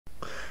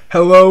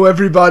Hello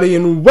everybody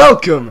and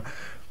welcome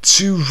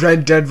to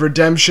Red Dead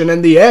Redemption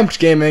and the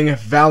AmpedGaming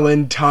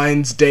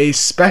Valentine's Day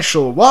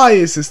Special. Why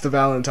is this the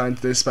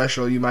Valentine's Day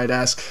Special, you might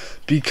ask?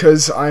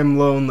 Because I'm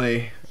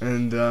lonely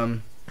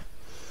and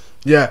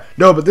yeah,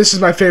 no, but this is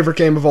my favorite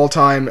game of all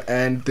time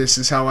and this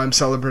is how I'm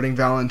celebrating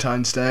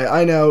Valentine's Day.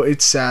 I know,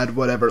 it's sad,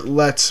 whatever,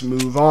 let's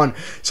move on.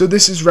 So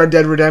this is Red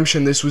Dead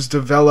Redemption. This was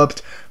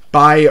developed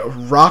by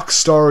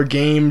Rockstar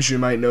Games. You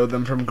might know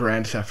them from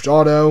Grand Theft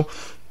Auto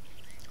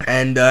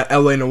and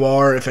LA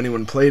Noire. If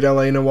anyone played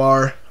LA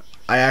Noire,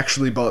 I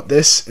actually bought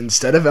this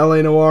instead of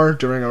LA Noire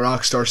during a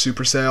Rockstar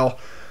Super Sale.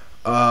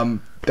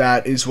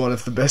 That is one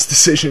of the best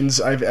decisions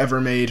I've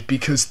ever made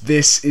because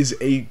this is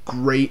a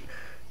great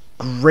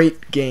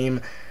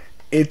game.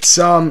 It's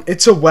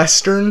a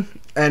Western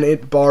and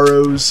it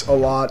borrows a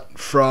lot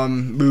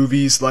from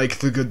movies like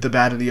The Good, the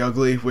Bad, and the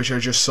Ugly, which I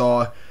just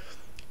saw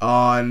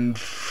on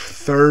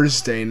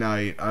Thursday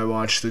night. I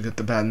watched The Good,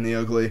 the Bad, and the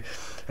Ugly.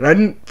 And I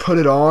didn't put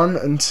it on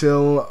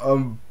until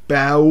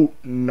about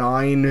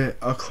 9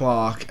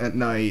 o'clock at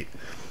night.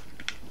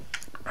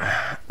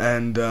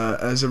 And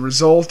as a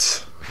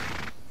result,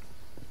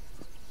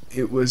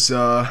 it was,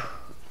 midnight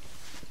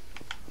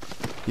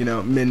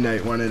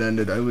when it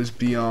ended. I was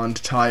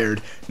beyond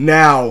tired.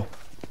 Now,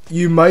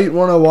 you might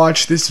want to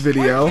watch this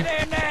video.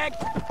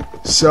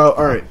 So,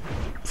 alright,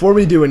 before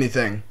we do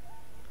anything,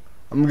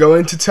 I'm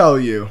going to tell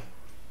you,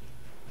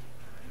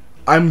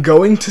 I'm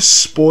going to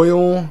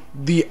spoil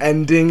the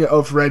ending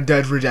of Red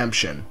Dead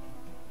Redemption.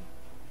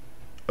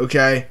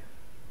 Okay?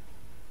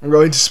 I'm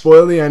going to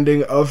spoil the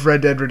ending of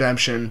Red Dead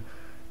Redemption.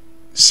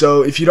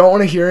 So if you don't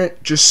want to hear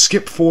it, just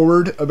skip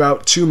forward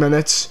about 2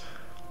 minutes.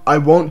 I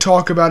won't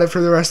talk about it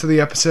for the rest of the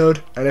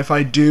episode, and if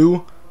I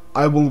do,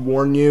 I will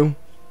warn you.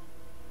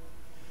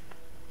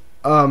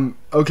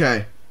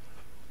 Okay.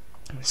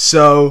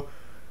 So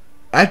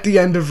at the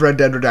end of Red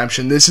Dead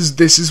Redemption, this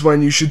is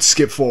when you should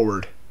skip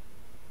forward.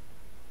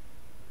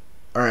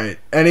 Alright,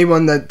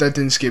 anyone that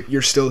didn't skip,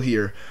 you're still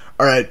here.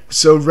 Alright,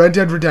 so Red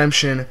Dead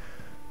Redemption,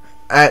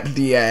 at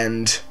the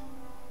end,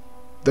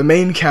 the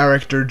main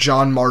character,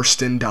 John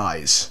Marston,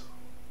 dies.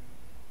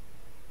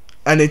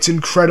 And it's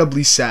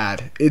incredibly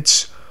sad.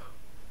 It's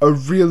a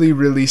really,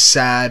 really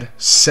sad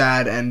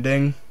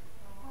ending.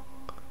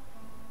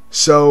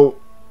 So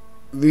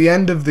the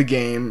end of the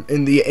game,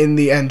 in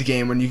the end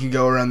game, when you can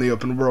go around the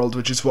open world,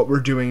 which is what we're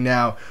doing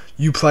now,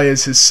 you play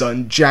as his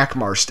son, Jack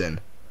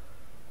Marston.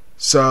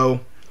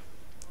 So,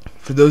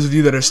 for those of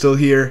you that are still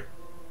here,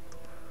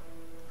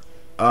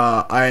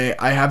 I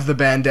have the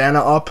bandana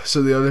up,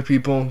 so the other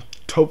people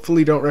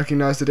hopefully don't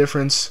recognize the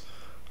difference.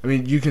 I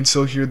mean, you can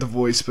still hear the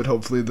voice, but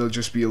hopefully they'll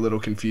just be a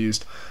little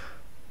confused.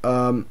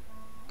 But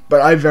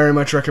I very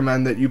much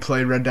recommend that you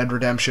play Red Dead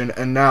Redemption,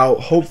 and now,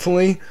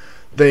 hopefully,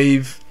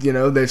 they've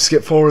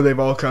skipped forward, they've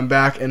all come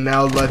back, and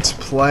now let's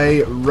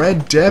play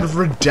Red Dead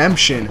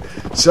Redemption.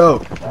 So,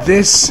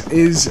 this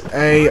is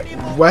a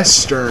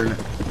Western.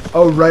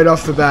 Oh, right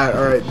off the bat,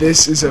 alright,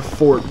 this is a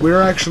fort.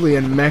 We're actually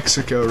in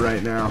Mexico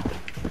right now.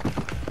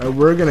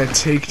 We're gonna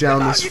take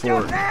down this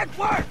fort.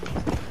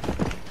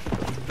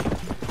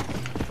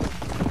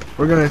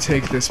 We're gonna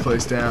take this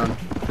place down.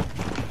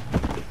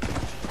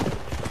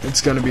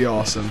 It's gonna be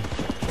awesome.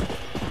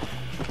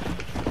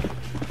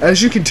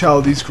 As you can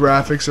tell, these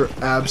graphics are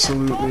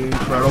absolutely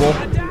incredible.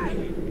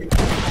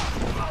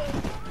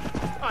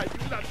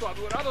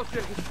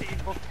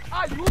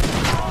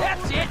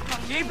 That's it.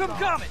 Keep him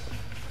coming.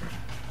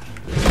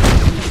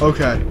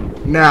 Okay,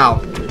 now,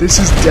 this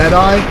is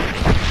Deadeye.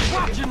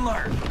 Watch and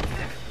learn.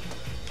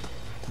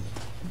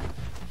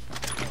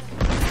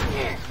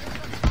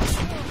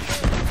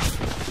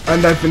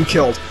 And I've been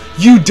killed.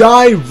 You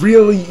die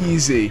really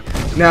easy.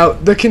 Now,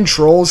 the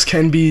controls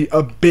can be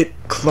a bit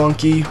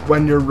clunky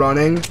when you're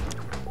running,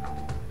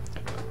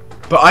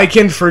 but I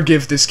can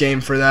forgive this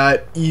game for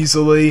that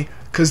easily,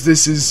 because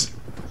this is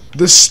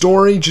the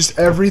story, just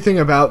everything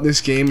about this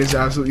game is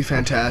absolutely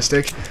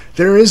fantastic.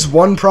 There is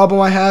one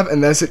problem I have,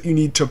 and that's that you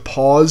need to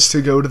pause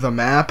to go to the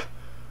map,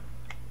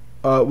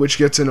 which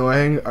gets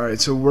annoying. Alright,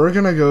 so we're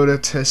gonna go to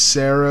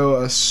Tercero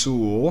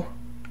Azul,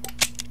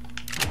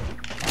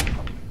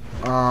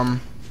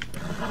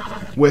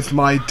 with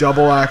my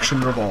double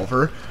action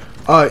revolver.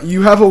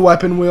 You have a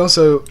weapon wheel,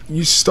 so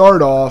you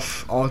start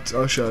off,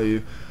 I'll show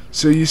you.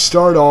 So you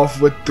start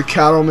off with the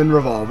Cattleman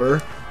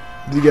revolver.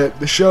 You get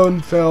the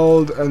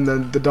Schoenfeld, and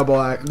then the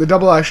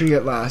double action you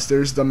get last.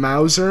 There's the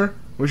Mauser,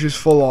 which is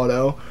full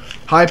auto,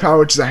 high power,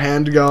 which is a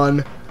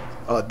handgun,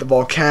 the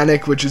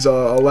Volcanic, which is a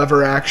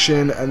lever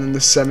action, and then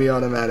the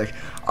semi-automatic.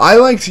 I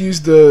like to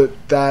use the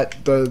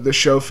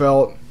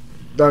Schoenfeld,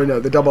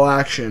 the double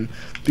action,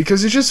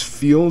 because it just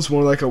feels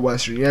more like a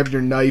Western. You have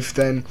your knife,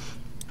 then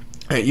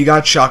you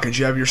got shotguns.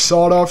 You have your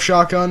sawed-off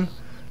shotgun,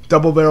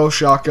 double-barrel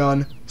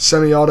shotgun,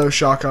 semi-auto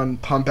shotgun,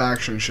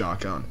 pump-action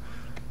shotgun.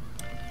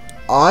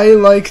 I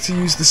like to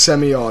use the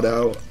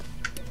semi-auto,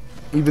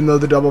 even though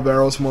the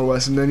double-barrel is more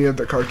Western. Then you have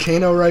the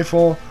Carcano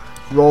rifle,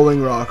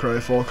 rolling rock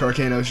rifle.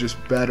 Carcano is just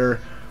better.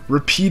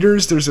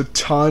 Repeaters, there's a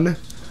ton.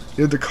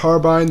 You have the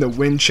carbine, the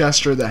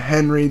Winchester, the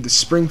Henry, the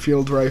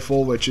Springfield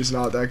rifle, which is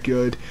not that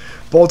good,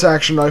 bolt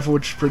action rifle,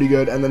 which is pretty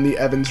good, and then the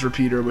Evans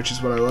repeater, which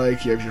is what I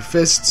like. You have your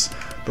fists,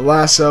 the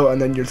lasso, and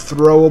then your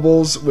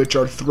throwables, which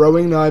are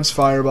throwing knives,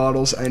 fire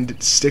bottles,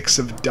 and sticks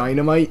of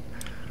dynamite.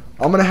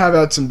 I'm gonna have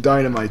out some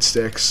dynamite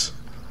sticks.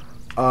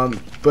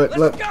 But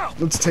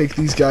let's take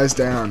these guys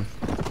down.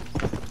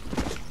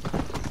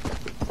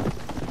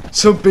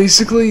 So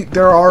basically,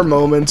 there are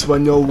moments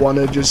when you'll want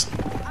to just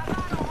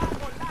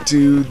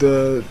do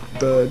the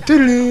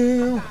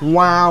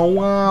wow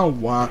wow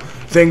wow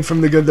thing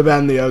from The Good, the Bad,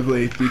 and the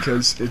Ugly,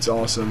 because it's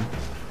awesome.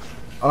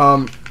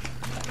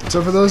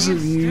 So for those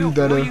of you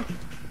that are...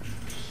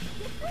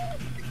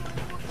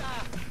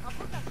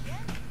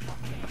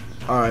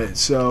 Alright,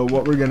 so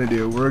what we're gonna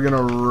do, we're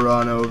gonna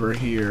run over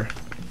here.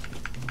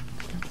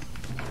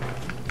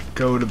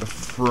 Go to the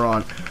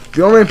front.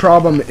 The only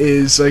problem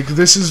is, like,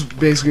 this is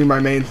basically my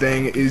main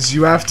thing, is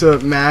you have to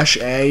mash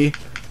A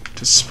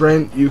to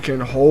sprint. You can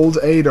hold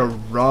A to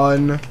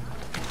run,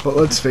 but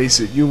let's face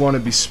it, you want to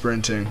be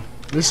sprinting.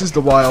 This is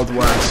the Wild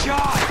West.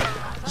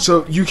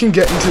 So you can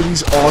get into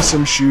these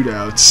awesome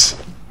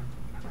shootouts.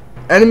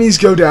 Enemies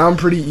go down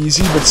pretty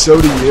easy, but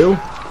so do you.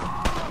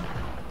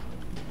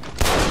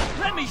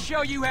 Let me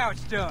show you how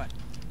it's done.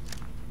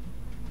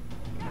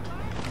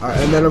 Alright,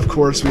 and then of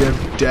course we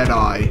have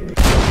Deadeye,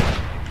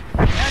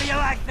 How do you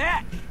like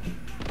that?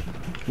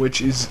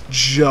 which is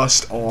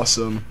just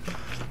awesome.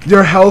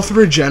 Your health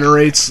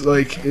regenerates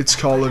like it's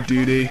Call of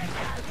Duty.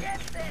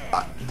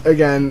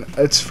 Again,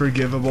 it's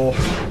forgivable.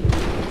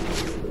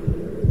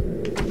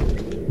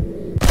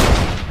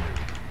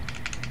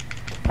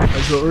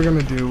 That's what we're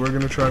gonna do. We're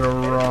gonna try to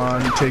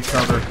run, take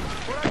cover.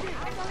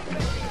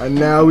 And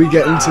now we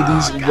get into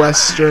these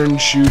Western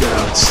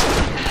shootouts.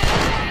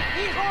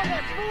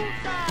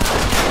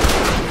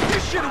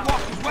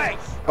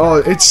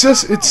 Oh,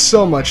 it's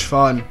so much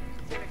fun.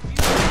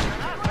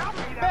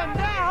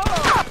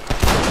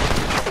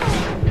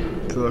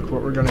 Okay, look,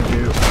 what we're gonna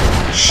do.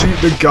 Shoot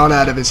the gun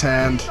out of his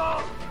hand.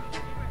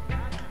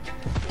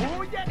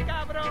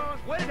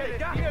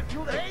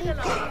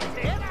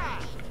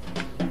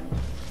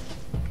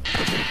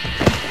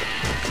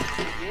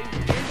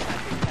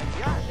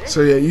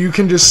 So yeah, you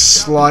can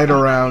just slide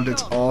around,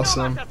 it's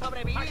awesome.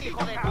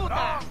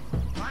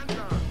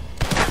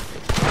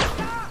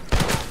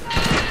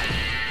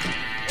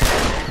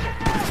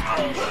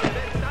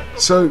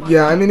 So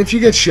yeah, I mean, if you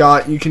get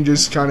shot, you can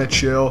just kind of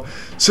chill.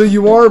 So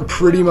you are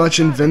pretty much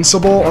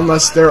invincible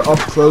unless they're up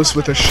close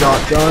with a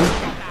shotgun,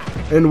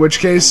 in which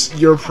case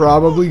you're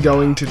probably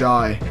going to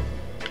die.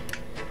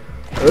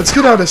 Let's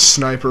get out a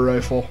sniper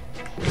rifle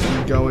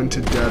and go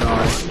into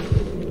Deadeye.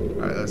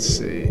 Alright, let's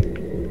see.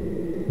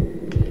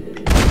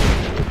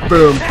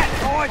 Boom.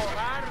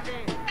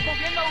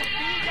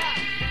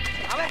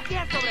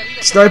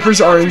 Snipers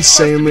are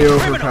insanely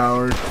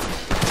overpowered.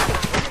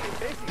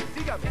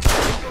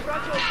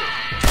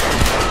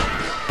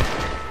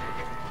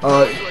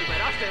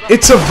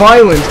 It's a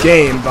violent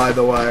game, by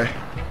the way.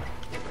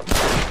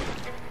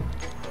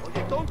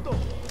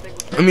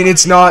 I mean,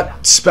 it's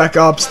not Spec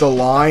Ops The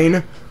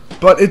Line,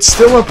 but it's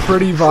still a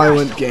pretty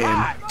violent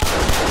game.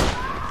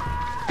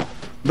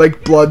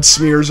 Like blood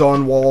smears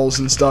on walls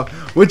and stuff,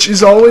 which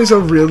is always a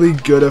really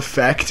good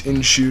effect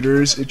in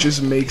shooters. It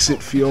just makes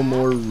it feel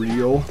more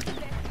real.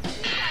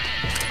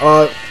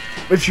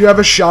 If you have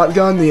a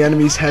shotgun, the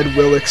enemy's head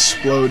will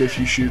explode if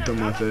you shoot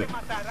them with it.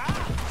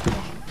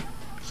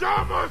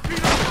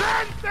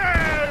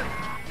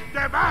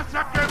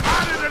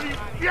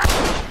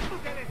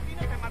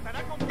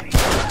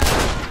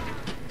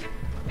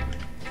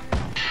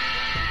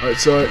 Alright,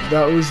 so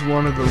that was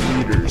one of the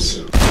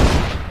leaders.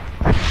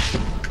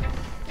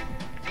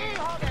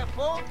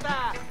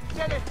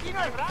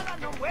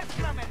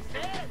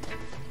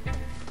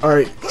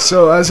 Alright,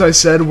 so as I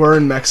said, we're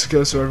in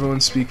Mexico, so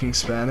everyone's speaking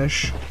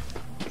Spanish.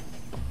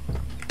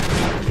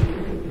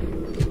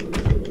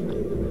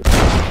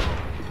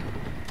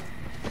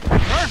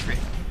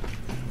 Perfect.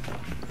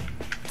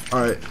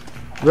 Alright,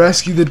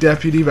 rescue the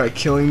deputy by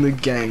killing the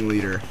gang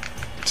leader.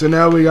 So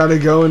now we gotta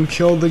go and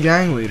kill the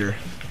gang leader.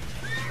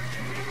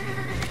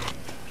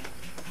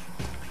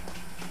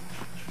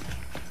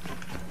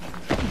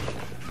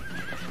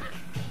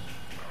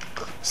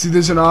 See,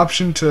 there's an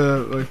option to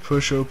like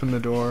push open the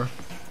door.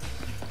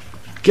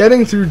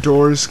 Getting through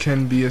doors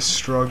can be a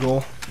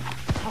struggle.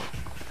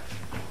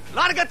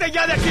 Lárgate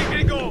ya de aquí,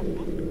 gringo.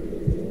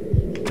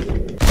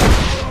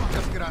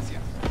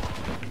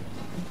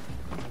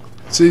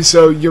 See,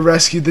 so you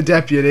rescue the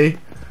deputy.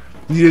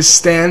 You just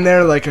stand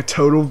there like a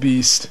total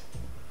beast.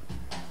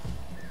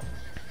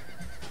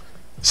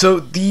 So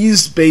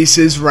these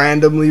bases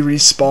randomly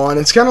respawn.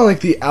 It's kind of like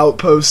the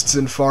outposts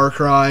in Far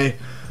Cry,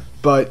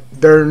 but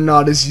they're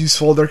not as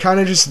useful. They're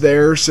kind of just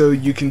there so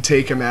you can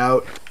take them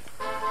out.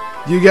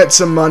 You get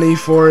some money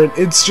for it.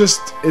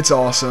 It's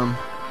awesome.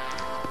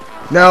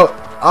 Now,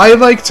 I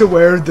like to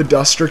wear the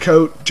duster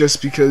coat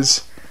just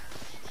because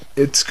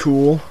it's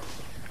cool.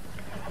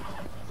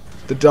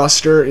 The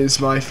duster is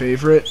my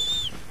favorite.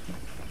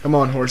 Come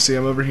on, horsey,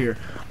 I'm over here.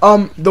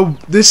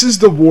 This is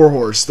the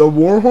Warhorse. The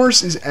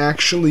Warhorse is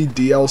actually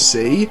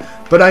DLC,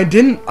 but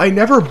I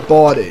never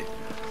bought it.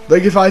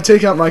 Like, if I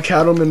take out my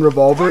Cattleman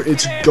revolver,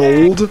 it's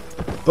gold,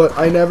 but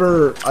I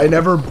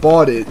never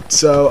bought it.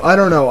 So I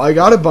don't know. I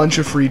got a bunch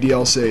of free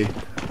DLC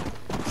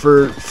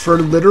for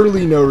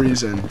literally no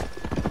reason.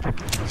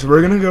 So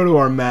we're gonna go to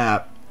our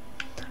map.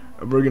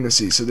 We're gonna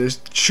see. So there's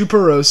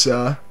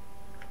Chuparosa.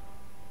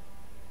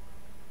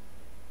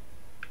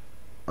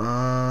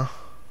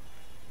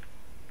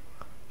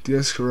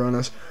 Diaz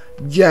Coronas.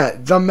 Yeah,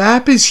 the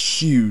map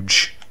is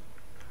huge.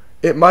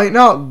 It might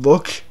not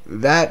look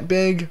that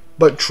big,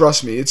 but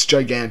trust me, it's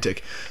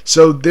gigantic.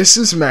 So this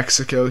is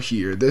Mexico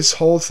here. This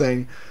whole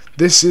thing,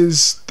 this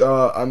is,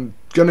 I'm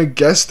gonna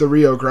guess the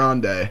Rio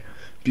Grande,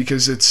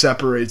 because it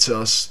separates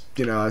us,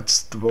 you know,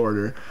 it's the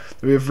border.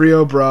 We have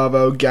Rio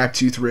Bravo,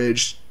 Gaptooth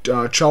Ridge,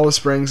 Chala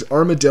Springs,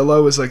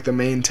 Armadillo is like the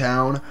main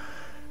town.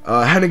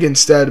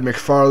 Henniganstead,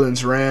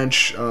 McFarland's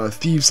Ranch,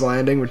 Thieves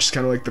Landing, which is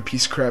kind of like the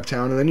piece of crap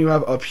town, and then you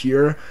have up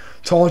here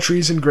Tall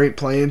Trees and Great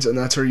Plains, and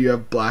that's where you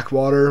have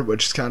Blackwater,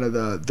 which is kind of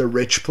the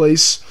rich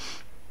place.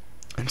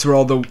 It's where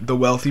all the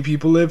wealthy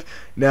people live.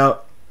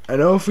 Now, I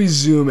know if we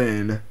zoom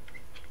in,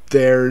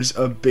 there's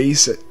a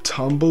base at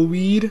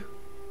Tumbleweed,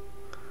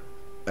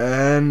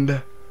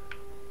 and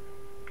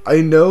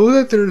I know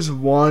that there's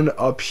one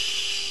up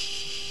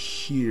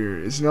here.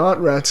 It's not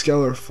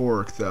Rathskeller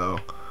Fork,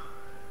 though.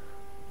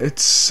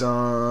 It's,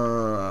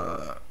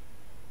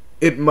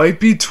 it might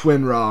be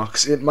Twin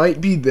Rocks. It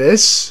might be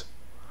this.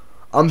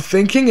 I'm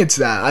thinking it's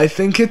that. I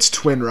think it's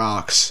Twin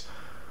Rocks.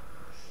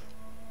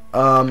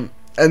 And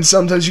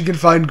sometimes you can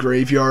find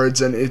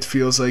graveyards and it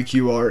feels like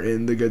you are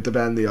in the good, the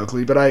bad, and the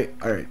ugly. But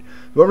alright.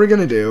 What we're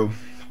gonna do,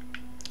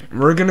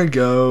 we're gonna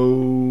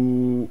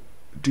go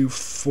do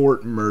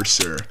Fort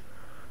Mercer.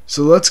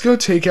 So let's go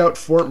take out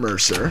Fort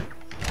Mercer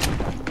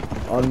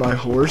on my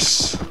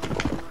horse.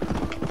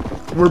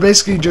 We're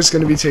basically just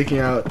going to be taking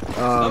out,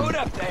 Load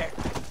up there.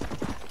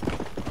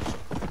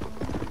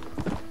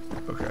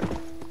 Okay.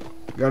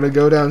 Gotta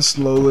go down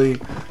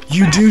slowly.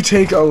 You do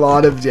take a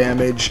lot of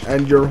damage,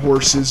 and your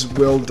horses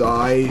will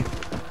die.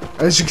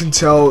 As you can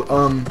tell,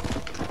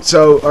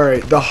 so,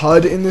 alright, the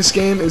HUD in this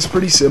game is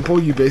pretty simple.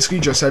 You basically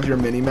just have your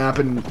mini-map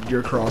and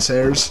your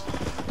crosshairs.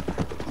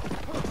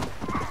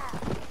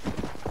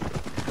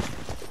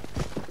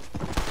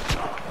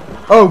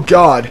 Oh,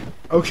 God.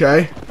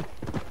 Okay.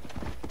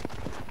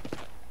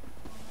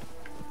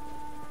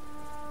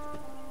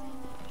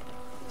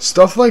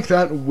 Stuff like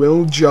that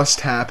will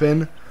just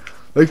happen.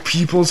 Like,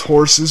 people's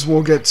horses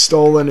will get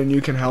stolen and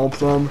you can help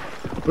them.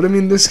 But, I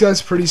mean, this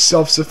guy's pretty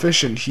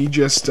self-sufficient. He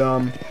just,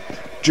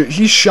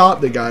 he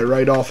shot the guy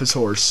right off his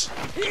horse.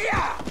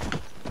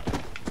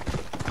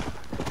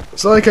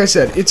 So, like I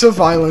said, it's a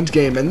violent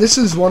game. And this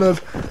is one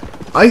of...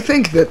 I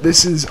think that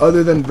this is,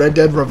 other than Red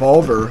Dead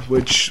Revolver,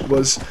 which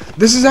was...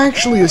 This is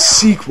actually a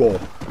sequel.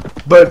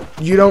 But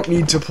you don't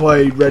need to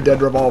play Red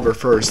Dead Revolver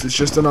first. It's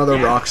just another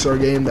Rockstar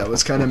game that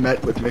was kind of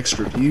met with mixed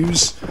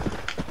reviews.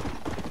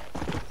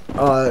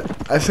 I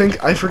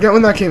forget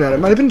when that came out. It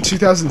might have been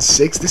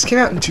 2006. This came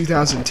out in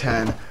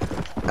 2010.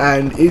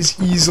 And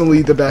is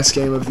easily the best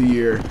game of the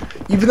year.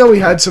 Even though we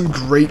had some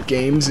great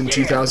games in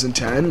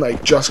 2010,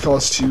 like Just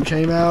Cause 2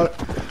 came out,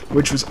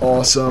 which was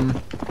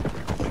awesome.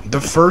 The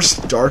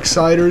first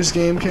Darksiders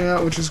game came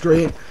out, which was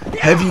great.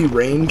 Heavy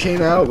Rain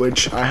came out,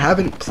 which I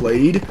haven't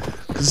played,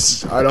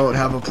 because I don't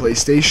have a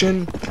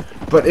PlayStation.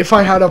 But if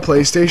I had a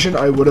PlayStation,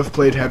 I would have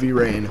played Heavy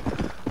Rain.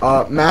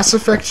 Mass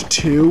Effect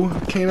 2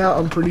 came out,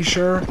 I'm pretty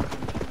sure.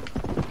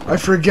 I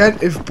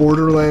forget if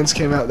Borderlands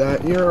came out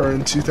that year, or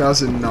in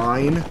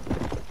 2009.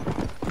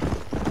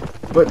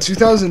 But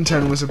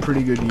 2010 was a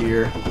pretty good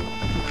year.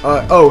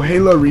 Oh,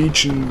 Halo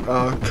Reach and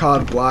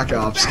COD Black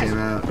Ops came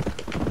out.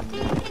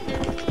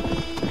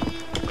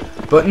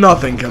 But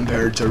nothing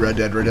compared to Red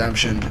Dead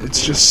Redemption.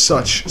 It's just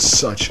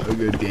such a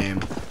good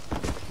game.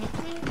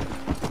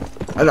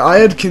 And I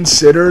had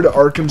considered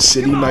Arkham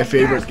City my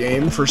favorite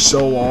game for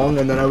so long,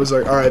 and then I was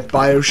like, alright,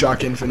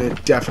 BioShock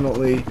Infinite,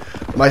 definitely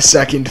my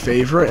second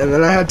favorite, and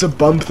then I had to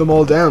bump them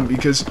all down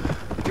because...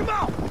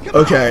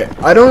 Okay,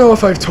 I don't know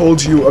if I've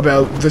told you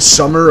about the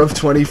summer of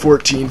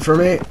 2014 for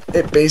me.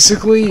 It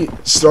basically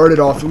started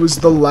off, it was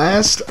the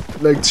last,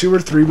 like, 2 or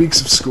 3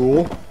 weeks of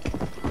school,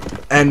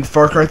 and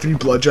Far Cry 3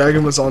 Blood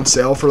Dragon was on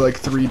sale for like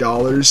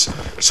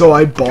 $3, so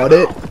I bought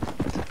it.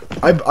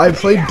 I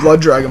played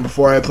Blood Dragon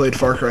before I played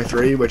Far Cry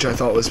 3, which I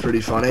thought was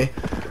pretty funny.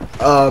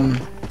 Far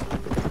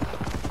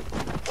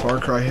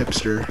Cry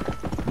hipster.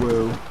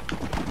 Whoa.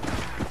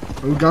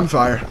 Ooh,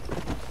 gunfire.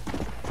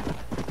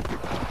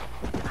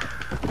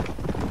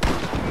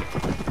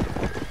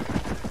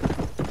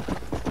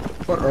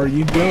 What are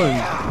you doing?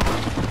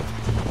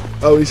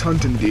 Oh, he's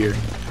hunting deer.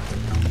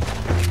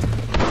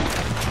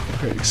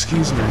 Okay,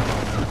 excuse me.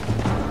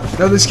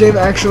 Now, this game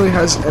actually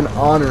has an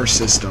honor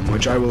system,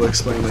 which I will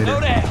explain later.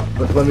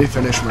 But let me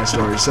finish my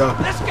story. So,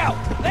 Let's go!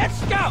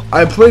 Let's go!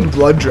 I played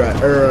Blood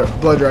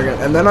Dragon,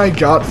 and then I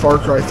got Far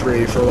Cry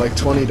 3 for like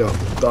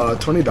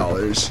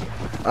 $20.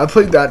 I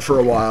played that for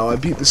a while. I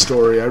beat the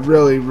story. I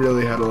really,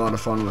 really had a lot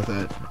of fun with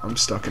it. I'm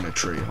stuck in a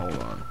tree. Hold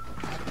on.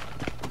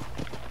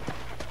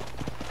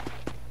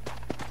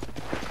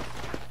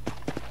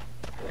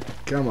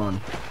 Come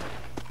on.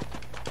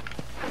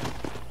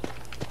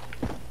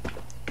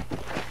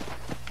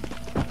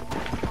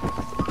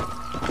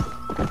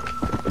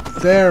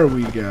 There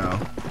we go.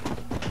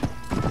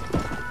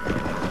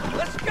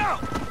 Let's go.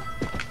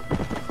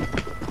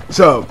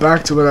 So,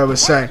 back to what I was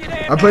saying.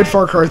 I played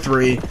Far Cry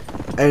 3,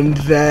 and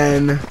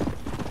then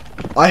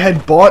I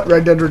had bought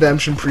Red Dead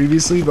Redemption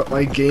previously, but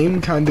my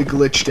game kind of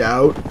glitched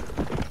out,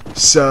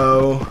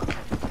 so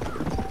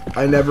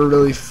I never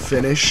really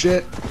finished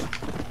it.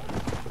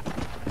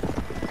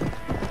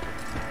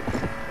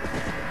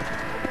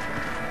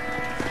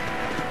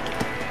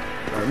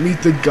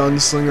 Meet the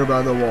gunslinger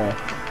by the wall.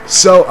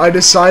 So I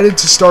decided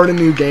to start a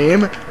new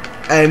game,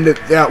 and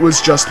that was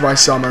just my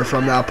summer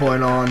from that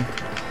point on.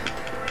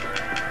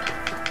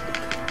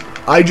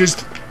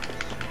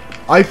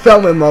 I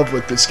fell in love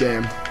with this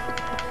game.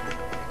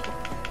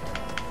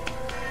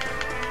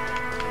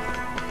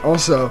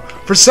 Also,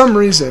 for some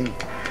reason,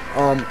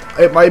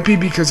 it might be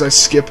because I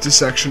skipped a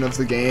section of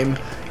the game.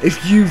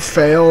 If you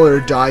fail or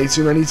die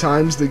too many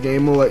times, the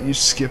game will let you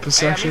skip a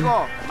section. Hey,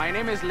 amigo, my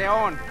name is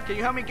Leon. Can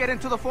you help me get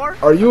into the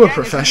fort? Are you a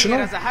professional?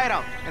 As a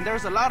hideout, and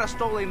there's a lot of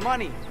stolen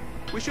money.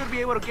 We should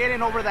be able to get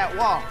in over that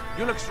wall.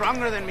 You look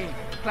stronger than me.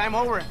 Climb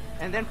over it,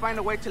 and then find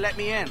a way to let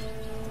me in.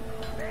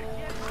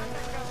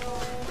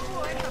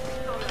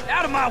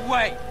 Out of my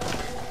way.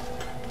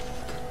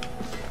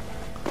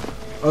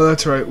 Oh,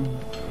 that's right.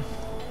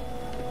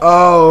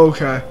 Oh,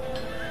 okay.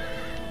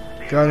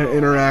 Gotta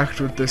interact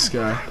with this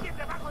guy.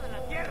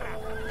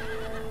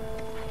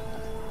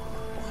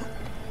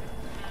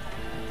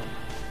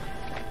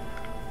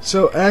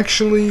 So,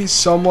 actually,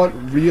 somewhat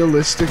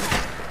realistic.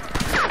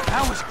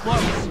 That was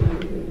close.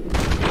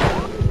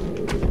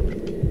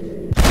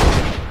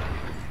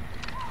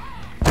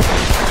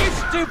 You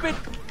stupid.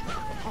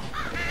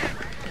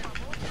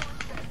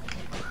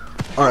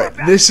 Alright,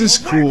 this is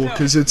cool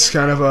because it's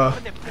kind of a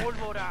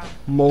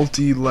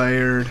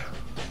multi-layered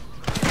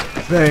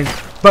thing.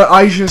 But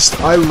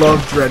I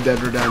loved Red Dead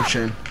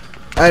Redemption.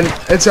 And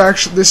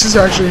this is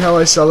actually how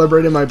I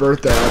celebrated my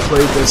birthday. I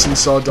played this and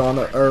saw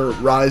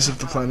Rise of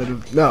the Planet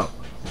of... No.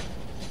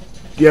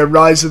 Yeah,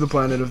 Rise of the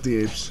Planet of the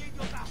Apes.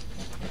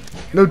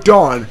 No,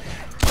 Dawn.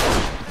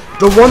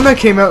 The one that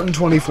came out in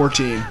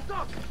 2014.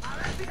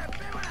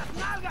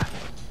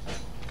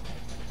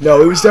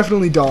 No, it was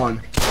definitely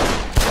Dawn.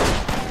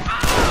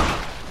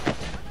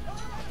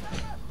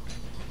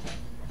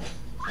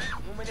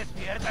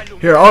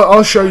 Here,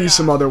 I'll show you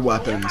some other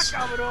weapons.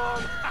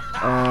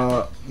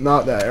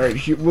 Not that.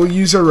 Alright, we'll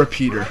use a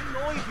repeater.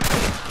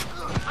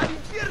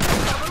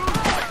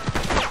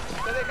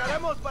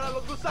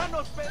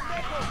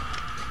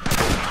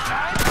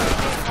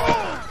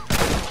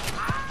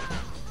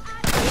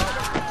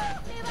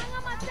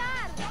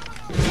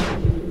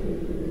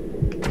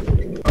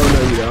 Oh,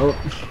 no, you don't.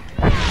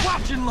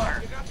 Watch and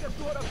learn.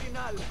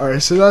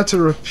 Alright, so that's a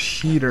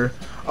repeater.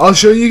 I'll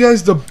show you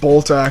guys the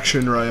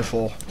bolt-action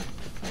rifle.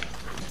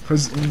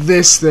 Because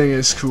this thing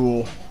is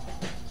cool.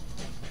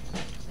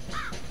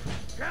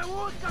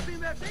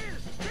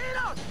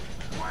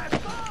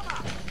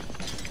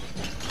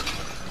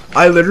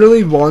 I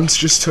literally once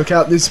just took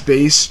out this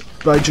base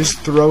by just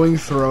throwing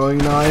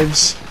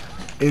knives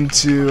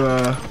into,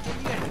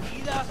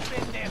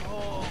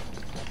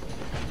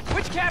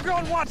 Which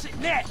cabron wants it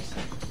next?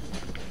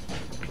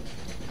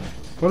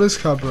 What does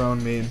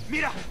cabron mean?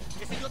 Mira,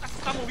 ese idiota se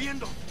está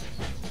moviendo.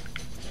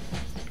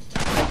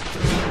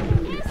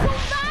 ¡Es un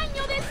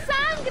baño de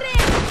sangre!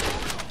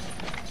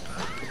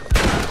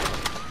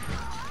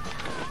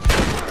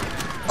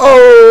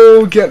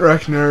 Oh, get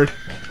wrecked, nerd.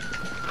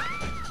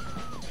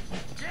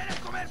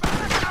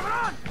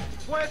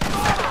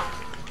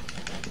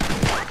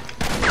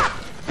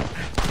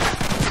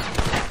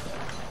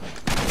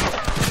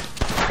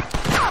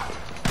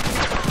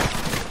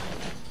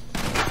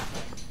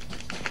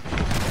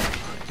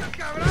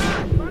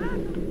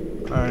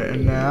 Alright,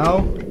 and now...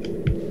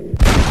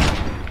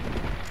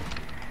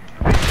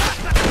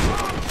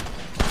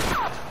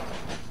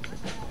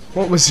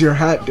 What was your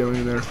hat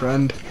doing there,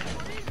 friend?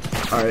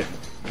 Alright,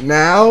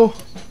 now...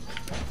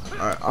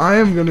 Alright, I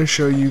am gonna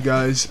show you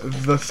guys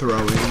the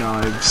throwing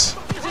knives.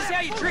 Is this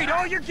how you treat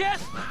all your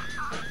guests?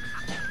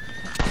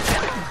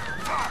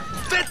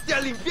 Vete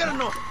al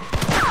infierno.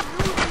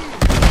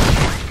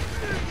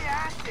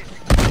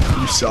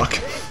 You suck.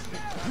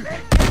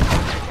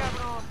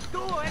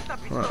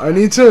 I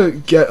need to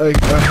get like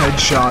a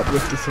headshot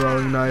with the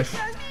throwing knife.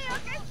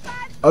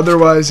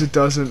 Otherwise it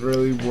doesn't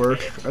really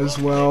work as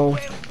well.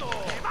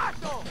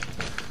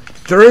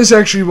 There is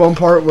actually one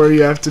part where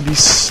you have to be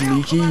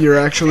sneaky. You're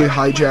actually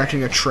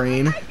hijacking a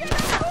train.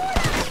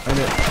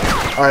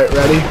 Alright,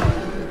 ready?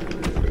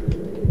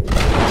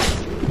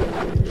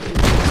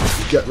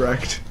 Get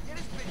wrecked.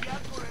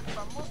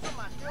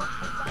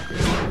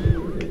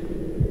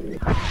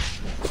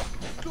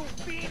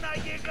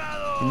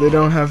 They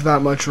don't have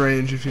that much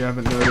range if you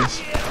haven't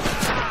noticed.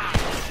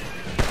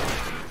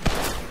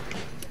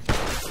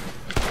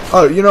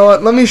 Oh, you know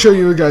what? Let me show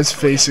you a guy's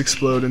face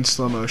explode in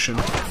slow motion.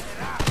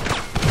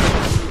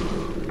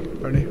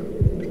 Ready?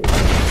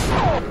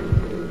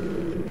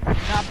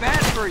 Not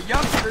bad for a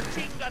youngster.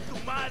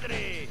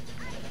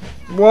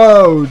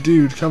 Whoa,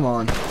 dude, come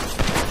on.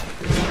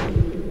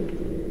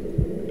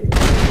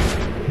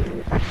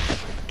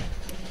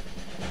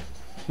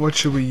 What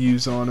should we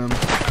use on him?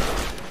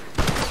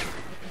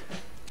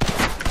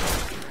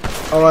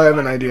 Oh, I have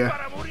an idea.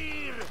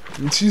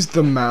 Let's use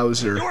the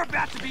Mauser. You're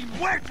about to be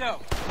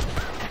muerto.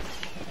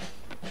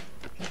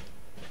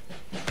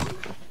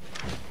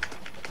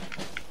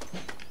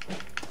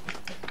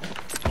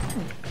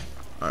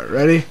 Alright,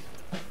 ready?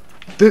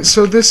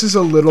 So this is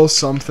a little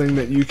something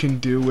that you can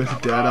do with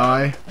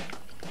Deadeye.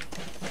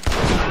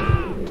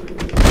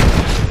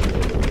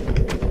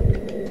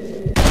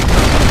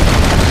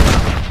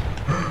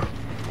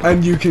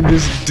 And you can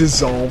just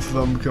dissolve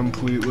them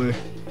completely.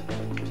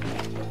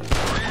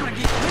 I'm gonna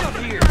get killed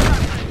here.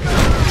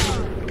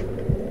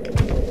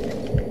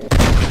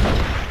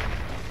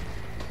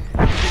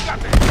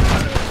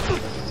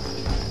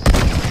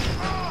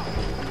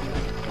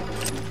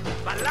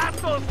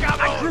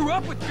 I grew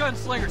up with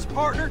gunslingers,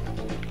 partner.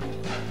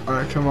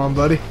 Alright, come on,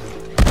 buddy.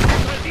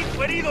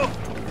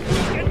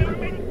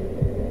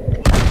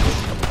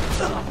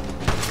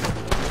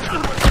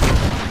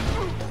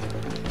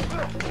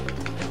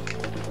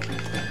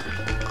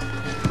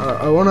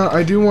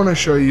 I do wanna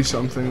show you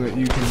something that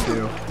you can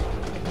do.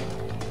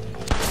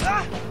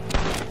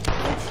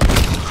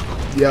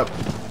 Yep.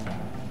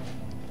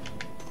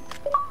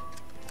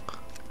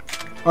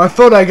 I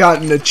thought I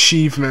got an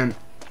achievement.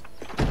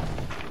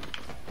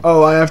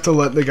 Oh, I have to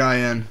let the guy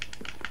in.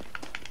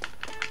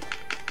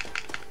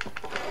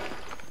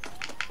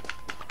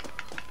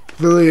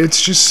 Really,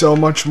 it's just so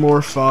much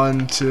more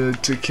fun to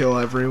kill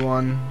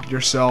everyone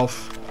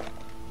yourself.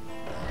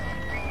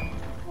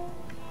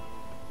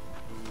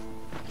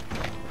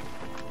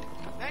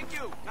 Thank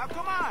you. Now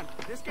come on.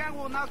 This gang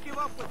will not give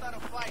up without a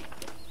fight.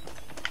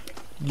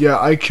 Yeah,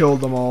 I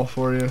killed them all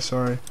for you,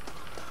 sorry.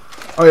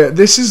 Oh yeah,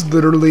 this is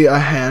literally a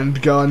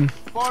handgun.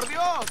 Por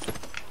Dios.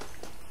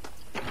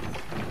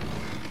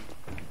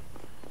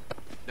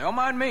 Don't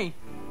mind me.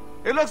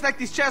 It looks like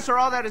these chests are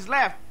all that is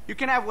left. You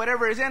can have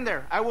whatever is in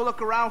there. I will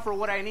look around for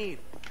what I need.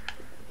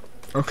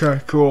 Okay,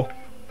 cool.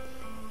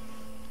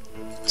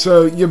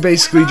 So you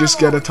basically just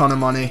get a ton of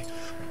money.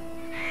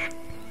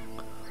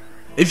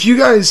 If you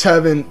guys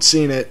haven't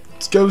seen it,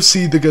 go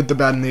see The Good, the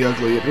Bad, and the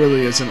Ugly. It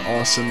really is an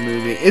awesome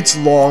movie. It's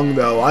long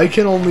though. I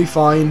can only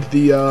find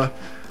the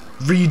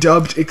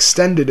redubbed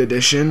extended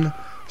edition,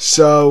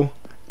 so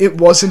it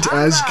wasn't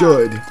as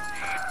good.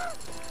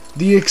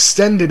 The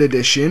extended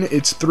edition,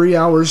 it's 3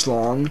 hours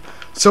long,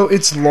 so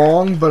it's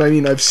long, but I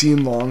mean, I've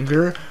seen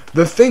longer.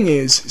 The thing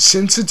is,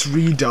 since it's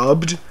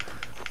redubbed,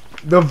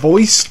 the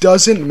voice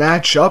doesn't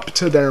match up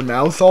to their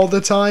mouth all the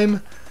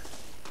time,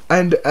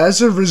 and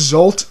as a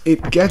result,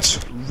 it gets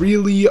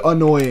really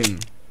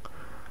annoying.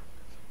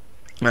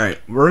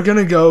 Alright, we're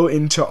gonna go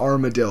into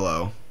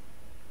Armadillo,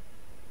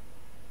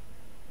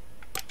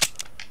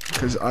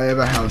 because I have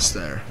a house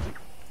there.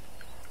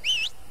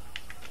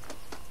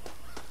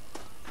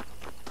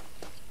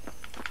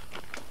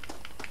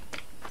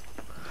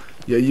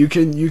 Yeah, you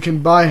can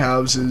buy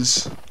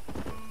houses,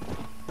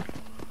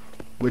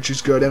 which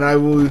is good,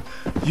 and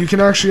you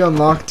can actually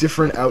unlock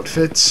different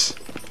outfits.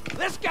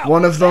 Let's go.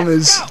 One of them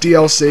is Let's go.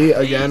 DLC,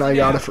 again, I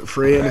got it for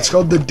free, and it's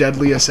called the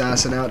Deadly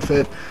Assassin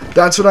outfit.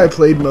 That's what I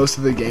played most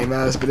of the game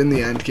as, but in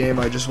the end game,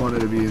 I just wanted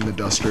to be in the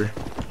Duster.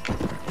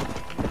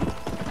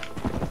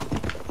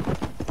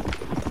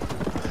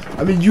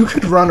 I mean, you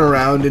could run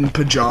around in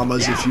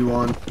pajamas if you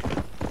want,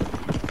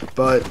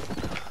 but,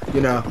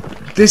 you know,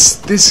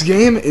 this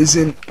game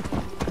isn't...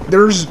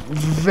 There's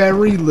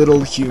very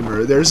little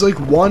humor. There's like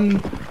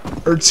 1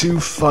 or 2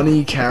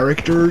 funny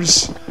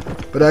characters,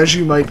 but as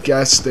you might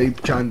guess, they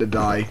kinda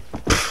die.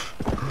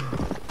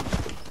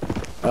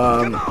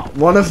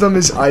 One of them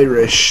is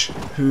Irish,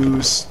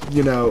 who's,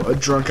 you know, a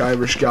drunk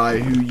Irish guy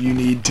who you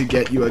need to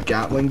get you a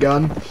Gatling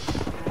gun.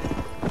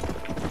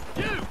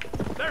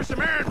 There's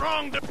some errand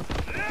wrong.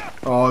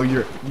 Oh,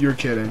 you're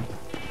kidding.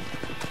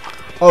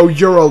 Oh,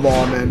 you're a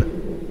lawman.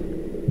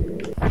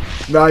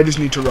 No, I just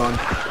need to run.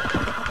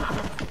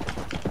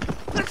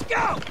 Let's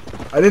go.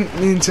 I didn't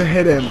mean to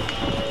hit him.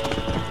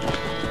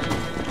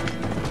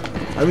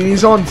 I mean,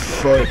 he's on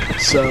foot,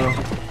 so...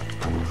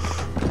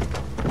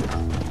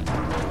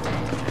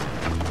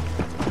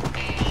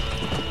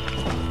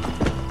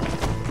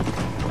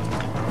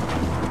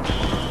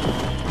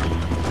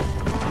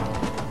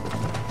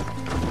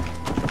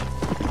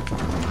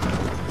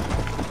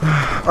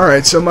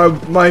 Alright, so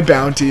my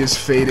bounty is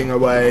fading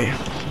away.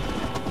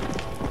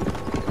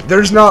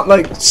 There's not,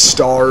 like,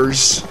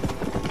 stars,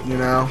 you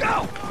know?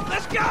 Go.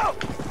 Let's go.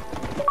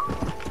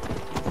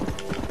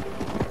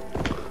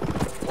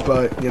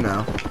 But, you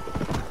know.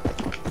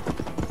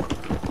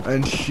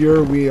 And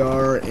here we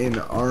are in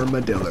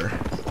Armadillo.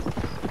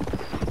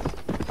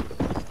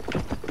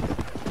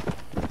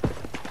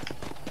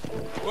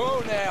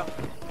 Whoa now.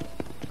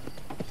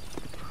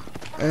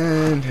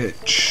 And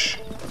hitch.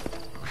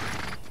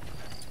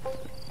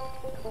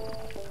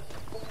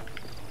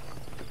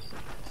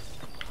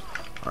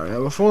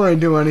 before I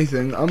do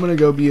anything, I'm gonna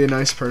go be a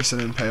nice person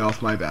and pay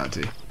off my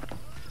bounty.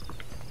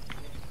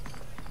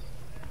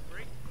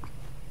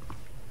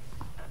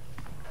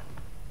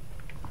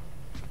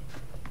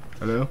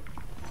 Hello?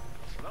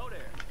 Hello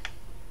there.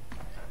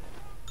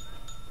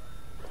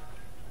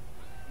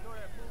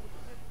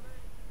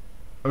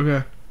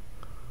 Okay.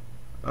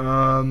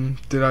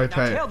 Did I Now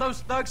pay? tell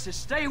those thugs to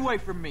stay away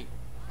from me.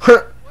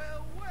 Well,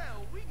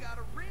 we got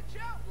a rich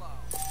outlaw.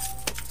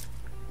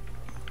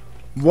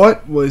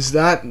 What was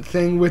that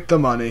thing with the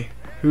money?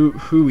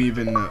 Who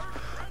even know?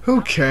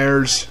 Who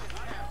cares?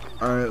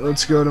 Alright,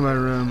 let's go to my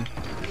room.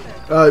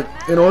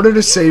 In order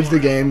to save the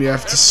game, you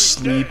have to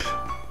sleep.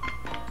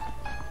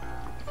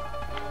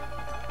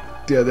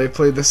 Yeah, they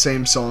play the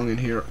same song in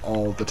here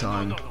all the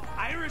time.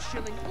 Irish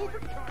shilling.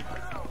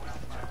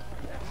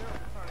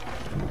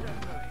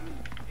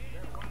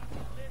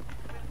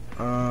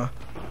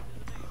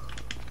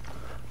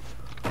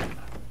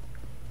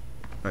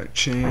 Alright,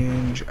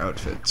 change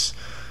outfits.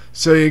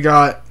 So you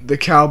got the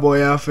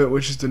cowboy outfit,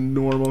 which is the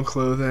normal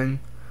clothing.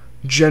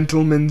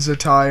 Gentleman's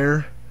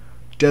attire.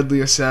 Deadly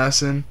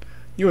assassin.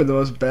 You are the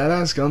most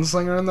badass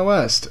gunslinger in the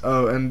West.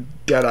 Oh, and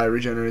Deadeye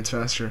regenerates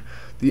faster.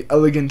 The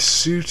elegant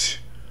suit.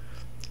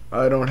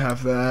 I don't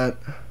have that.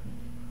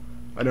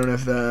 I don't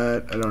have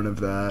that. I don't have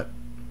that.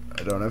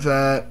 I don't have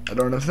that. I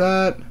don't have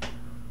that.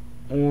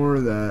 Or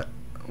that.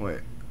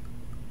 Wait.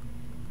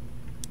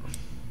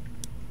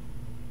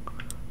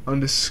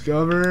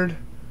 Undiscovered.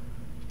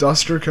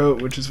 Duster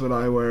coat, which is what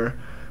I wear.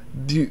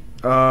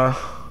 Now,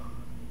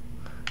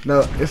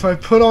 if I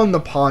put on the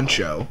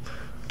poncho,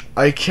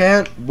 I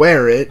can't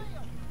wear it.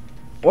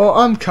 Well,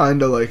 I'm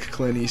kinda like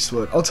Clint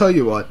Eastwood. I'll tell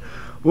you what.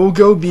 We'll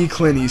go be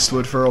Clint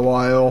Eastwood for a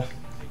while.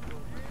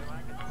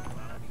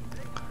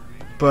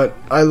 But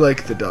I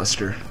like the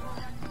duster.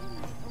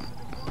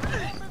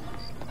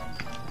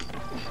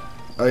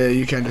 Oh yeah,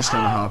 you can just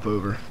kinda hop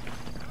over.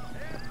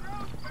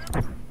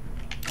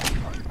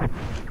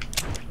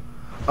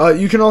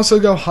 You can also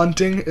go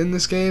hunting in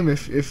this game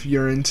if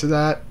you're into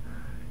that.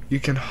 You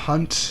can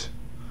hunt.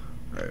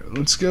 Alright,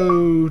 let's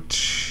go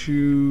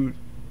to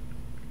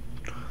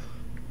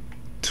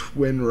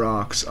Twin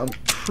Rocks. I'm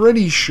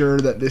pretty sure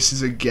that this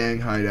is a gang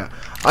hideout.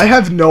 I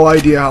have no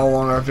idea how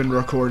long I've been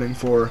recording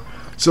for.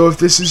 So if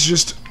this is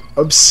just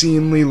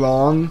obscenely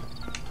long,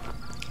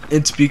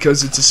 it's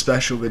because it's a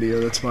special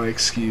video. That's my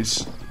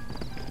excuse.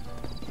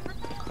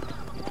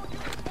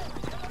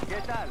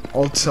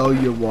 I'll tell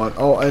you what,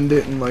 I'll end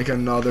it in like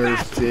another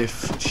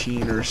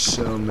 15 or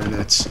so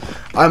minutes.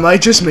 I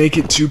might just make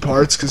it 2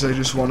 parts because I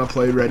just want to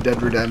play Red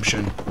Dead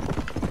Redemption.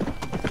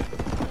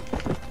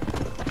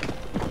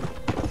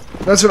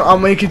 That's what, I'll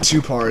make it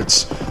 2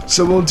 parts.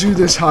 So we'll do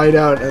this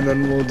hideout and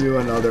then we'll do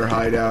another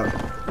hideout.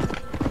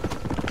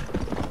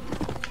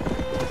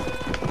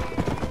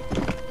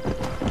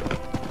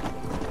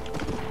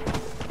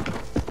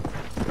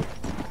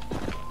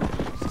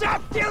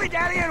 Stop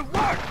dilly-dally and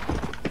work!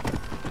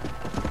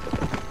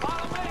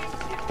 Follow me.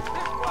 This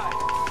way.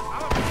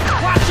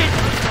 Watch it!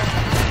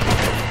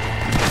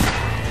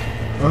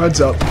 Oh,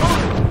 heads up.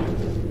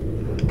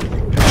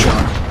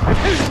 Headshot.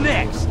 Who's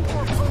next?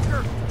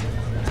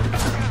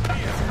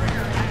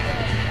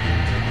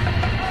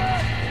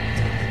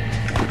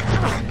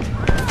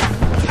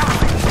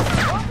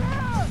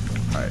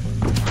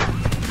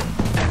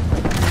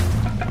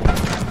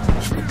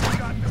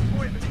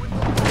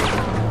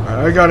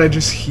 Alright. I gotta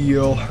just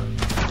heal.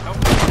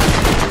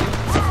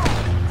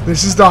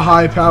 This is the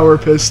high power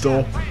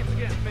pistol.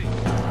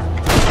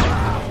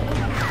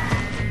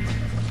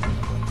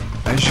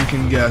 As you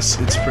can guess,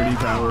 it's pretty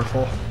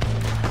powerful.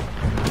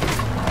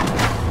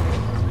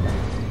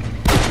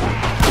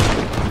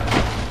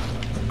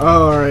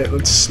 Alright,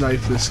 let's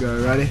snipe this guy.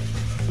 Ready?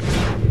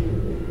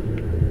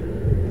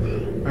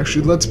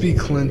 Actually, let's be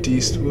Clint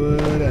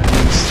Eastwood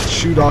and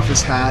shoot off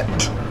his hat.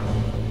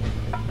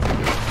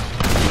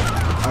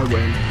 I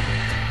win.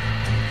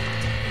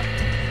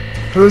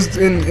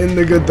 In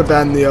The Good, the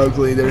Bad, and the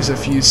Ugly, there's a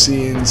few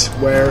scenes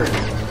where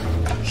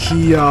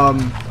he,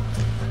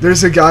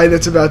 there's a guy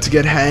that's about to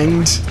get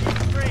hanged,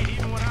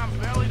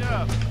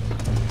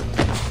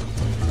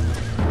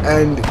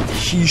 and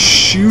he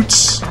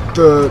shoots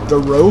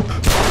the rope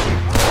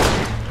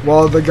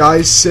while the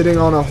guy's sitting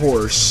on a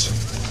horse.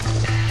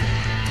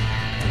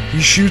 He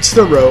shoots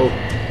the rope,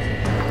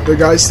 the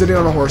guy's sitting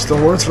on a horse, the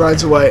horse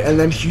rides away, and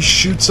then he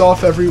shoots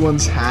off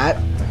everyone's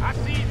hat.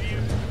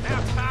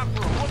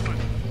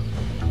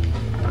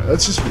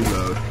 Let's just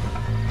reload.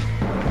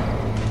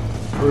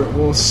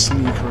 We'll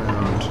sneak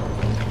around.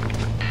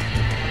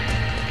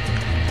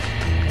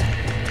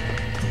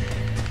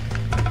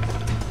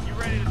 You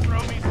ready to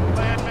throw me some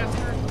bad,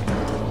 mister?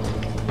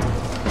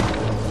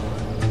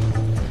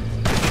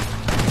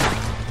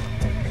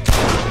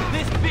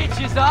 This bitch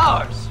is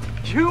ours.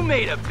 You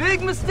made a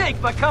big mistake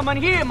by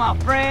coming here, my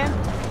friend.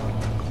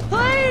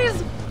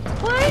 Please!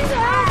 Please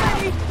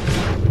help me!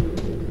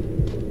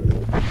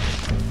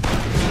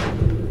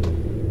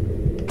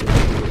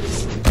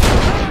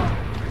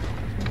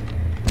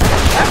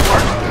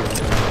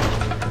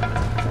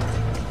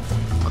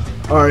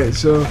 Alright,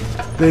 so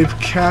They've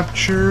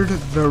captured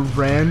the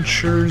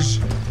rancher's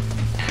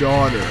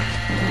daughter.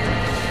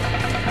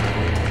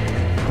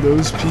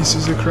 Those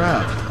pieces of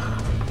crap.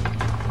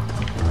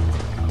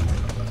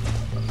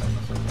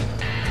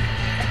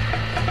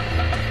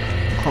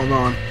 Hold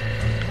on.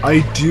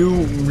 I do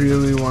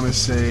really want to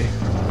say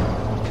if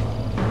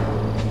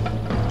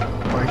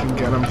I can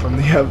get him from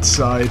the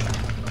outside.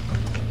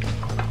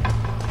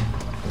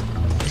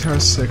 How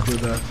sick would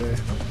that be?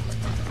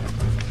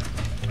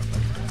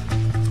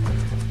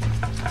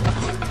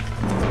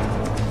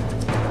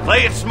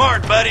 Play it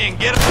smart, buddy, and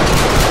get him.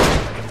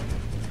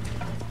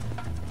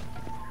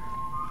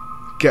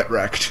 Get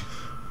wrecked.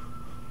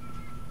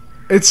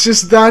 It's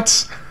just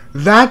that's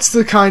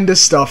the kind of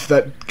stuff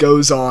that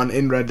goes on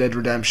in Red Dead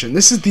Redemption.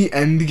 This is the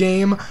end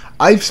game.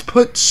 I've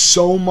put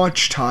so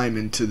much time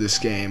into this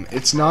game.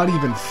 It's not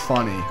even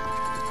funny.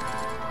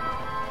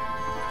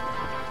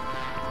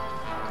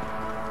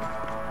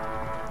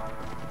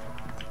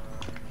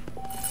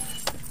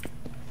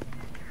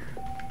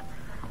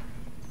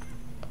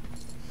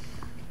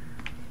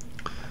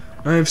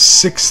 I have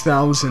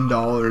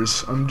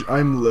 $6,000.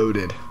 I'm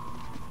loaded.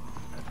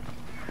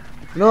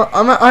 No,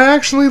 I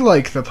actually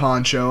like the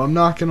poncho. I'm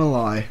not gonna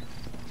lie.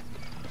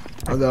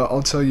 Although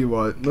I'll tell you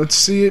what. Let's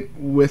see it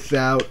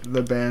without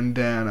the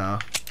bandana.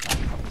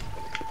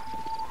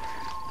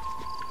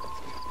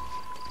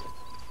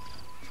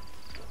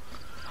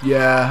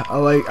 Yeah, I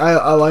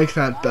like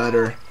that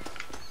better.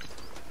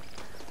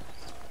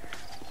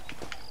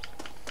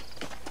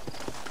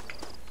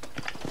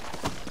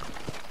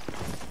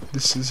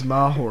 This is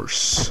my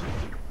horse.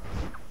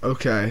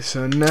 Okay,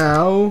 so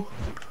now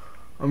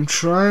I'm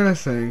trying to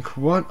think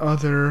what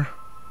other...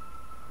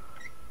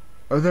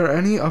 Are there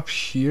any up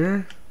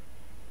here?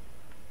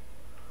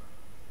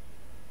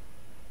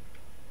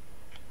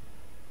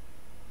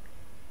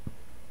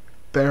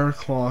 Bear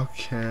claw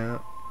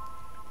cap.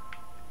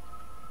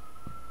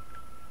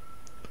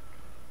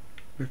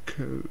 The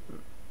coat.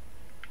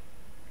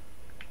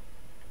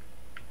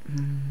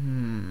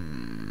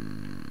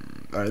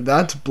 Alright,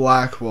 that's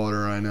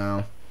Blackwater, I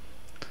know.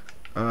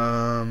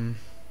 I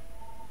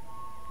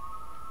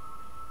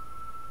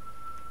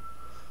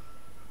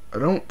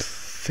don't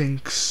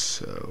think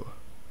so.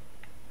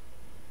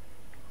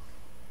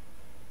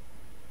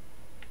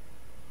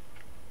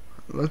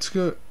 Let's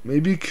go,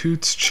 maybe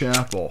Coots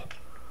Chapel.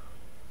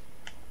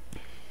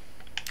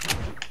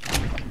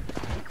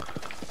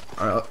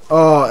 Alright,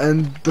 oh,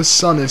 and the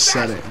sun is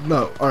setting.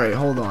 No, alright,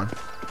 hold on.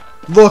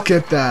 Look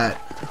at that.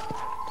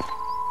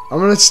 I'm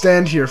gonna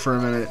stand here for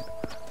a minute,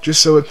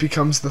 just so it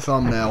becomes the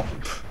thumbnail.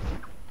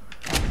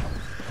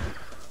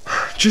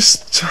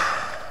 Just...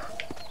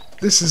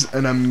 This is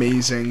an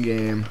amazing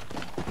game.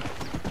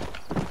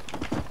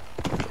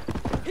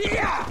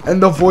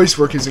 And the voice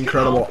work is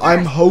incredible.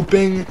 I'm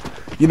hoping,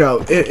 you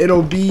know,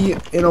 it'll be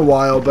in a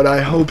while, but I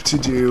hope to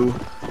do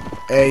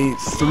a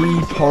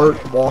 3-part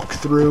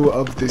walkthrough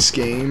of this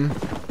game.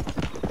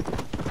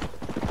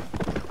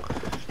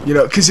 You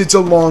know, because it's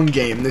a long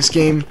game. This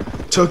game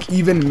took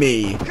even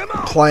me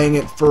playing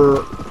it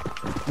for,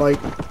 like,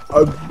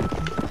 a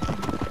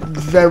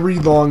very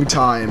long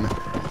time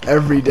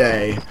every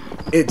day.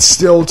 It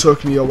still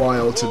took me a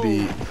while to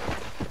beat.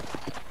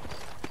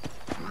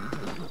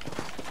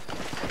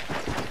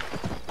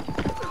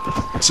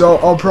 So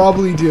I'll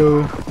probably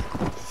do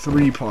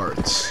 3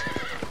 parts.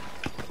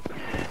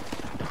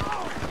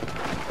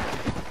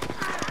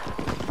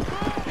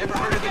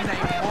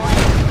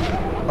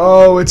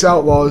 Oh, it's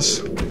Outlaws.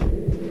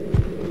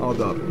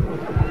 Hold up.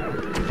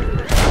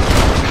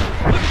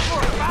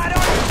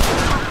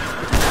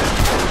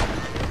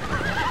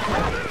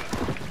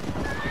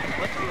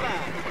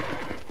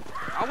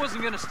 I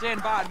wasn't gonna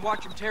stand by and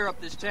watch him tear up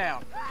this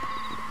town.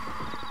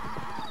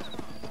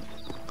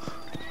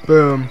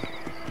 Boom.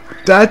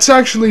 That's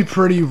actually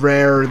pretty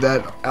rare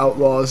that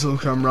outlaws will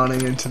come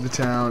running into the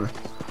town.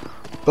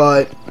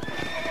 But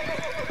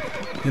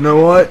you know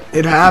what?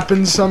 It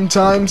happens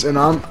sometimes, and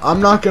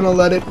I'm not gonna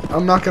let it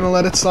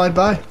slide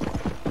by.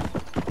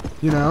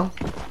 You know?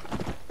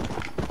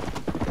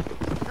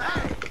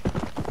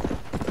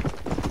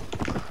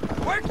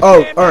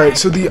 Oh, alright,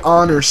 so the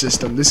honor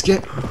system. This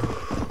game...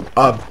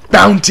 A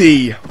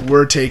bounty!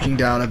 We're taking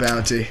down a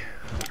bounty.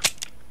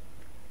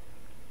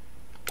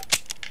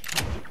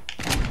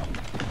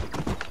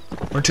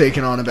 We're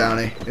taking on a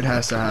bounty. It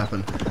has to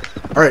happen.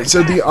 Alright,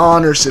 so the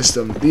honor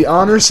system. The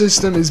honor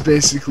system is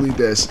basically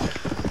this.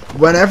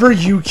 Whenever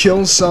you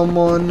kill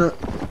someone,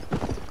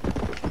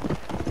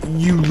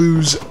 you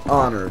lose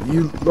honor.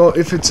 Well,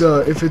 if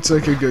it's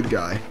like a good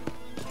guy,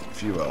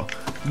 if you will,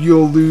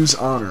 you'll lose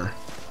honor.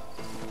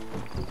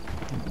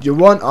 You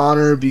want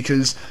honor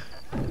because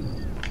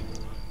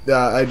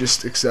I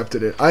just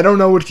accepted it. I don't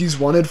know what he's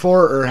wanted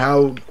for or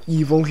how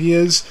evil he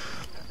is.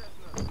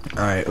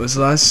 Alright, it was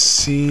last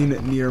seen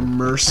near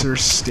Mercer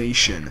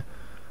Station.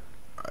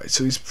 Alright,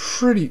 so he's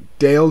pretty...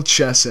 Dale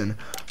Chesson.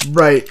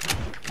 Right,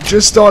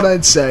 just thought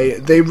I'd say,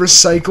 they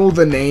recycle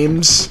the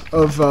names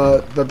of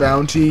the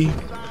bounty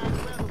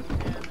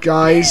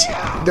guys.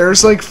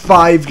 There's like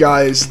 5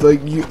 guys.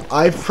 Like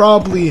I've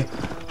probably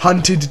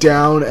hunted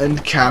down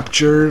and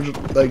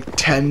captured like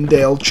 10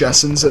 Dale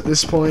Chessons at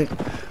this point,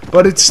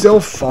 but it's still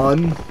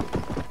fun.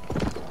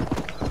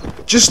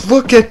 Just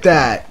look at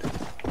that.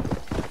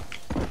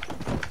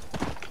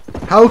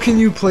 How can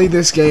you play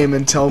this game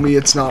and tell me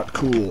it's not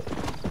cool?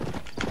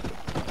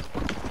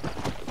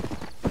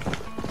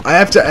 I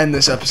have to end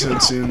this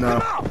episode soon,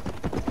 though.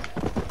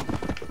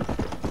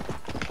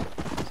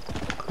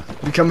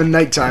 Becoming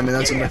nighttime, and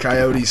that's when the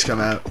coyotes come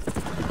out.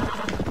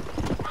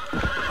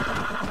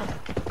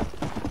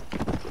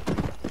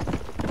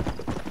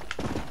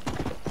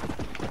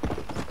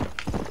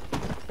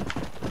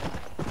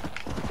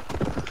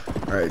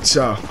 Alright,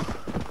 so.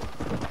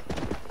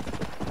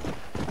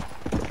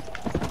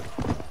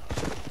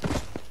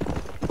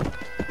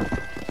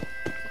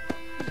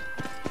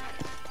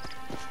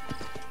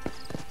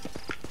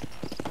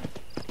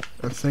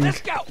 I think.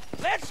 Let's go!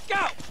 Let's go!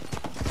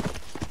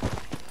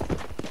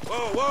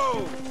 Whoa,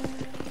 whoa!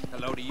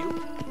 Hello to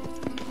you.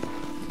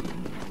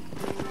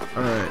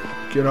 Alright,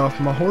 get off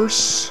my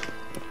horse.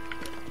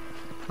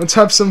 Let's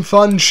have some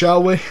fun,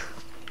 shall we?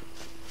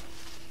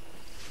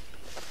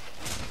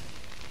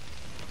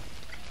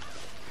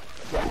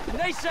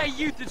 They say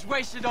youth is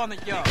wasted on the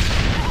young.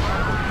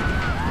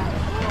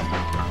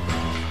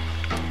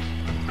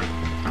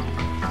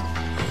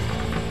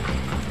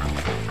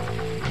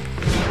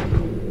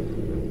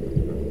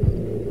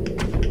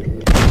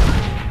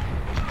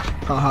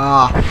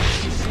 Haha.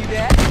 You see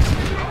that?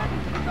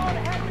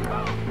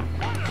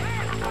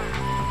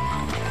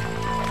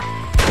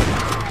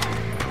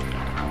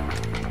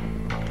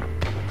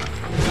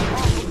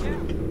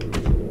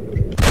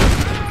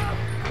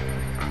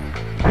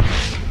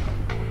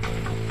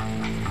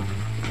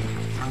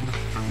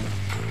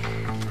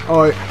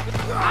 Alright.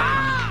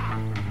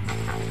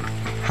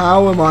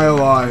 How am I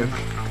alive?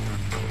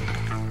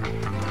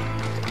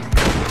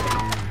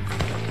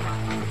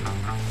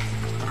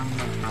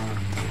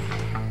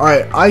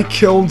 Alright, I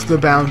killed the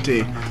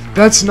bounty.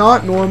 That's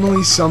not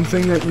normally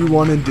something that you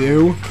want to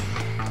do.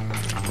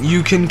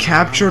 You can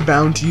capture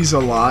bounties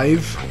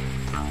alive,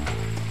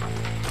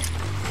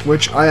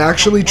 which I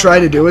actually try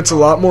to do. It's a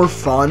lot more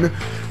fun,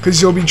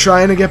 because you'll be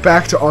trying to get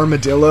back to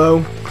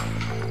Armadillo,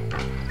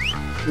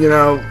 you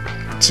know,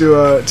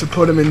 to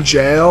put him in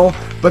jail,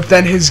 but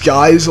then his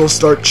guys will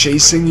start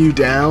chasing you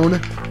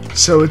down.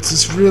 So it's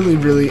this really,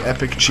 really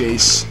epic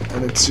chase,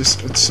 and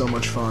it's so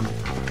much fun.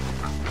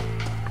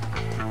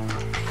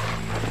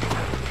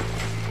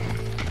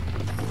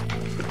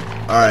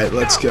 Alright,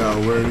 let's go.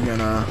 We're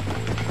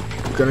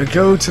gonna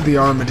go to the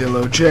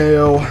Armadillo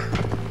jail,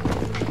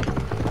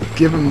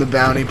 give him the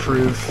bounty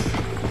proof.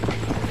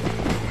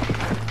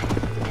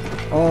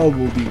 All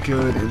will be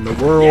good in the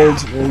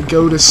world. We'll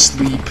go to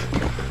sleep.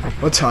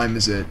 What time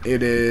is it?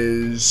 It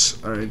is...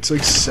 Alright, it's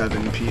like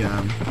 7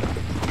 p.m.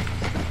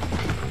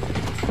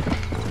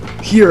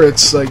 Here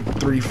it's like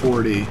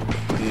 3:40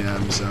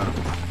 p.m., so...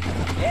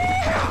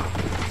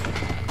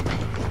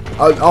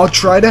 I'll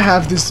try to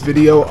have this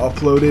video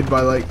uploaded by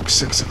like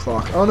 6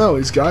 o'clock. Oh no,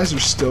 these guys are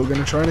still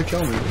gonna try to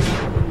kill me.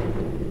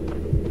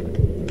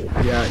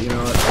 Yeah, you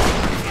know what?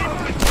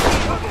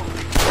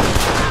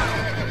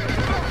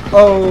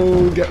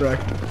 Oh, get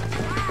wrecked.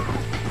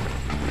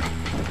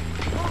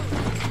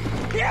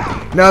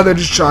 Now they're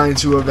just trying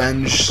to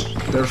avenge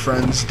their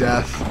friend's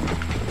death.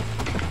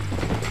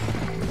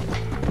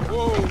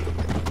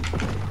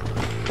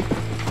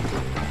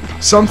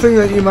 Something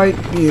that you might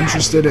be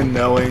interested in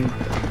knowing,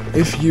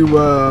 if you,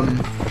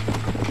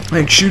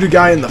 like, shoot a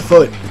guy in the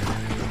foot,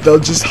 they'll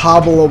just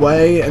hobble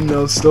away and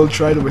they'll still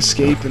try to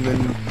escape, and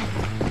then,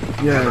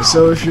 yeah,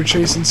 so if you're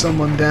chasing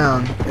someone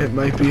down, it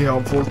might be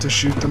helpful to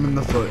shoot them in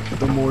the foot,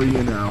 the more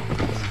you know.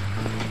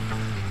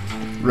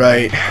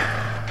 Right.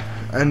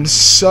 And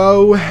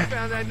so...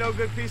 Found that no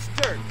good piece of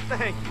dirt.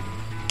 Thank you.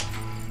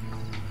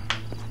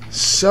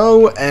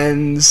 So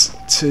ends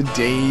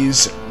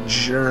today's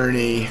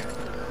journey.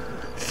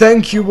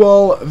 Thank you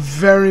all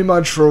very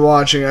much for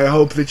watching. I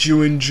hope that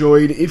you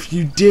enjoyed. If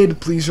you did,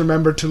 please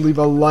remember to leave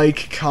a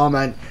like,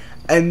 comment,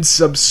 and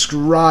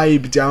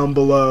subscribe down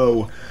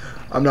below.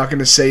 I'm not going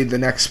to say the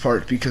next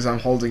part because I'm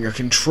holding a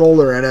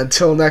controller. And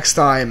until next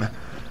time,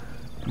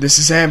 this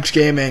is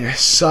AmpedGaming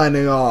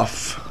signing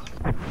off.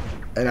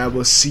 And I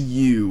will see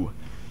you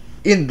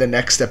in the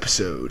next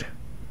episode.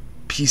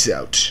 Peace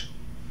out.